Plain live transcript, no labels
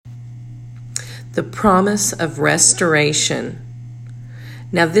The promise of restoration.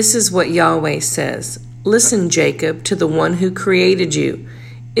 Now this is what Yahweh says. Listen, Jacob, to the one who created you,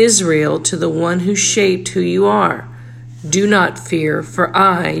 Israel, to the one who shaped who you are. Do not fear, for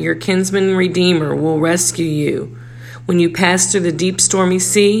I, your kinsman redeemer, will rescue you. When you pass through the deep stormy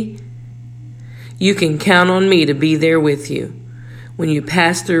sea, you can count on me to be there with you. When you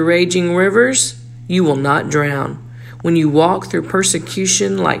pass through raging rivers, you will not drown. When you walk through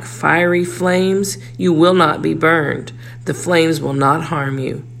persecution like fiery flames, you will not be burned. The flames will not harm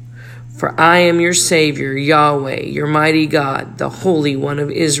you. For I am your Savior, Yahweh, your mighty God, the Holy One of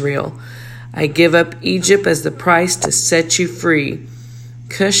Israel. I give up Egypt as the price to set you free,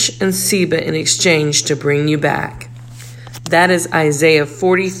 Cush and Seba in exchange to bring you back. That is Isaiah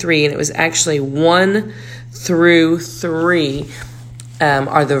 43, and it was actually 1 through 3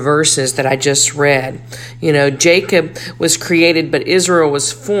 are the verses that I just read. You know, Jacob was created, but Israel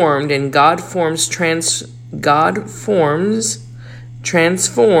was formed, and God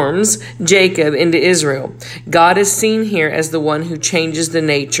transforms Jacob into Israel. God is seen here as the one who changes the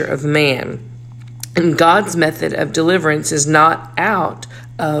nature of man. And God's method of deliverance is not out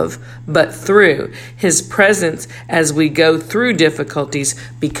of, but through. His presence as we go through difficulties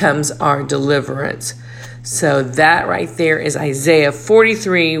becomes our deliverance. So that right there is Isaiah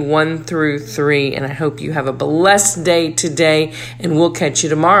 43, 1 through 3. And I hope you have a blessed day today. And we'll catch you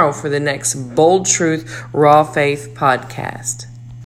tomorrow for the next Bold Truth, Raw Faith podcast.